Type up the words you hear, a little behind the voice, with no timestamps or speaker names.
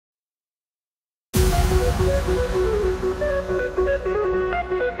We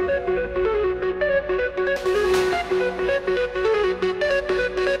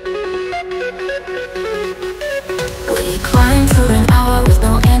climbed for an hour with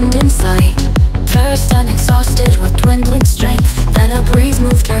no end in sight. First unexhausted with dwindling strength, then a breeze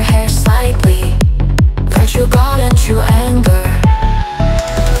moved her hair slightly. Her true God and true anger.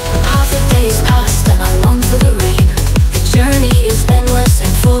 Half the days passed and I longed for the rain. The journey is endless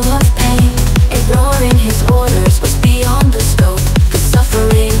and full of pain. Ignoring his orders was beyond the scope. The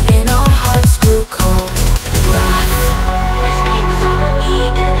suffering in our hearts grew cold. Wrath,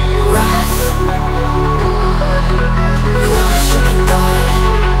 wrath, worshiping God,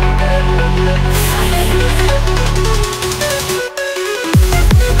 fighting.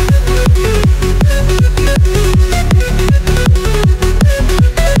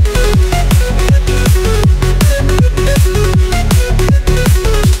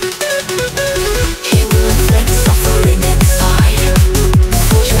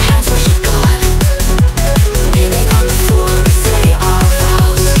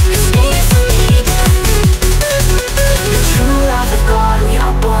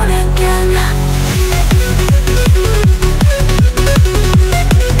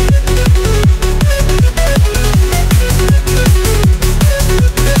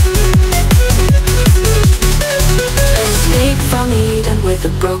 With a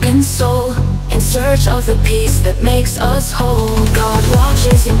broken soul, in search of the peace that makes us whole. God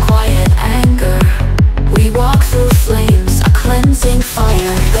watches in quiet anger. We walk through flames, a cleansing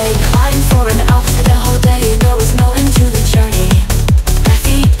fire. They climb for an hour, the whole day. There was no end to the journey. Their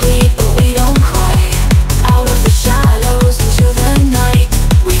feet bleed, but we don't cry. Out of the shadows into the night,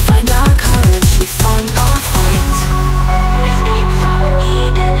 we find our courage, we find our fight.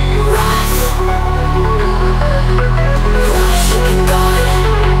 Wrath, worshiping God,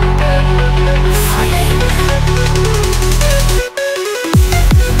 fighting.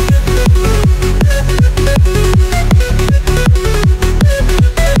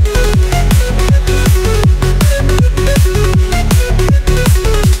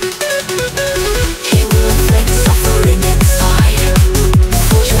 He will inflict suffering inside.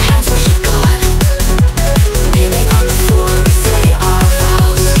 Fold your hands, worship God. Kneeling on the floor, we say our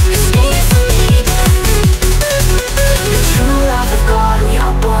vows. Escape from Eden. The true wrath of God, we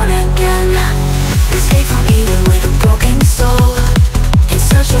are born again. Escape from Eden with a broken soul, in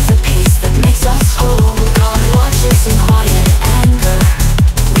search of the peace that makes us whole. God watches in quiet anger.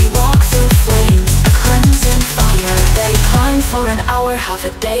 We walk through flames, a cleansing fire. They climbed for an hour, half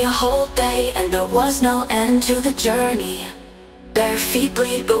a day, a whole day, and there was no end to the journey. Their feet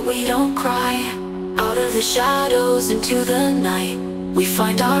bleed, but we don't cry. Out of the shadows into the night, we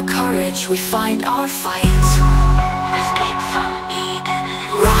find our courage, we find our fight.